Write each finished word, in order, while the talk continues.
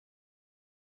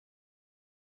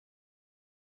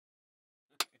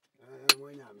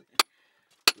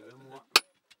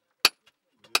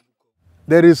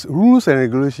There is rules and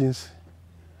regulations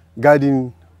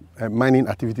guiding mining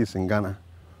activities in Ghana.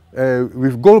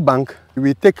 With Goldbank,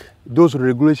 we take those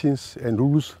regulations and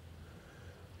rules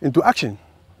into action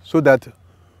so that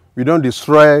we don't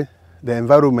destroy the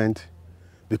environment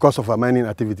because of our mining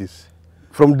activities.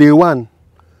 From day one,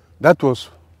 that was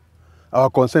our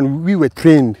concern. We were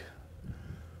trained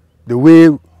the way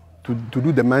to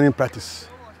do the mining practice.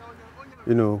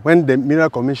 You know, when the Mineral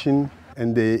Commission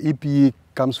and the EPE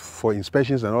comes for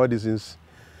inspections and all these things,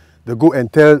 they go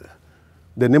and tell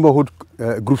the neighborhood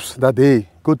groups that, hey,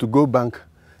 go to Goldbank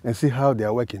and see how they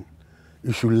are working.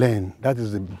 You should learn. That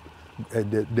is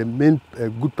the main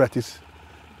good practice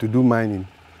to do mining.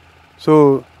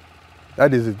 So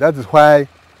that is it. That is why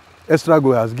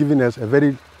Estrago has given us a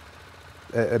very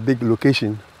big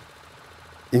location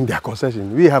in their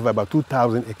concession. We have about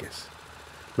 2,000 acres.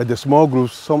 But the small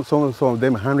groups, some of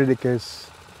them 100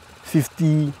 acres,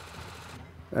 50,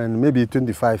 and maybe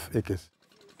 25 acres.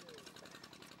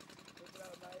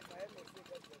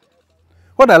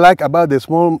 What I like about the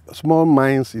small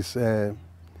mines is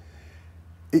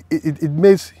it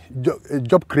makes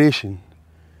job creation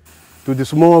to the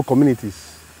small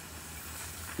communities,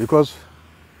 because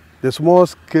the small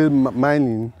scale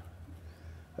mining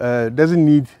doesn't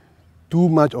need too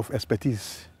much of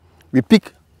expertise. We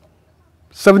pick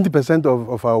 70%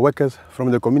 of our workers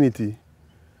from the community.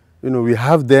 You know, we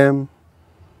have them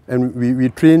and we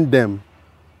train them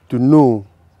to know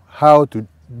how to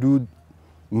do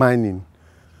mining.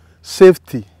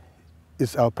 Safety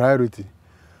is our priority.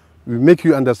 We make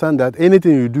you understand that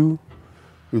anything you do,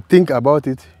 you think about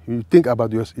it, you think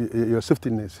about your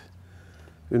safetyness.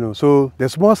 You know, so the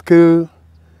small scale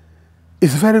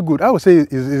is very good. I would say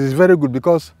it is very good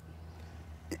because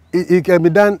it can be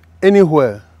done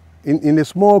anywhere in a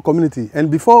small community.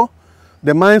 And before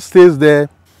the mine stays there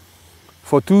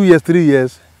for 2 years, 3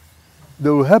 years, they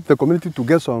will help the community to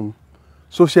get some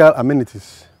social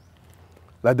amenities.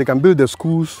 Like they can build the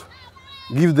schools,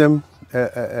 give them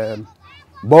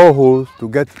boreholes to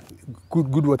get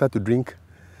good water to drink.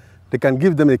 They can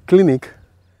give them a clinic.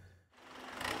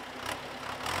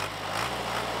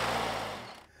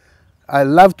 I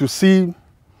love to see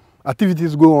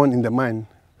activities go on in the mine,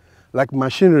 like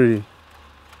machinery,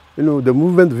 you know, the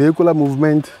movement, vehicular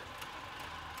movement,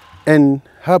 and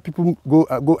how people go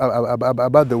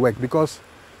about the work, because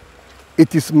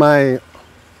it is my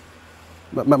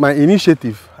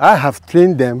initiative. I have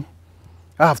trained them,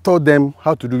 I have taught them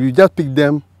how to do. We just pick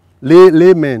them,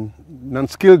 laymen,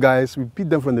 non-skilled guys, we pick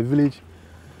them from the village.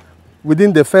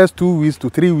 Within the first 2 weeks to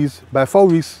 3 weeks, by 4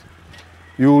 weeks,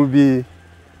 you will be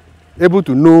able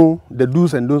to know the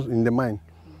do's and don'ts in the mine.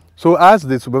 So as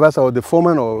the supervisor or the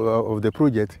foreman of the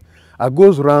project, I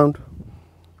goes around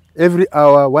every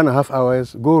hour, 1.5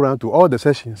 hours, go around to all the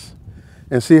sessions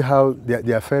and see how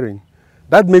they are faring.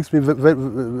 That makes me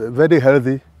very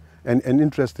healthy and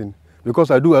interesting, because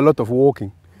I do a lot of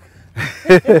walking.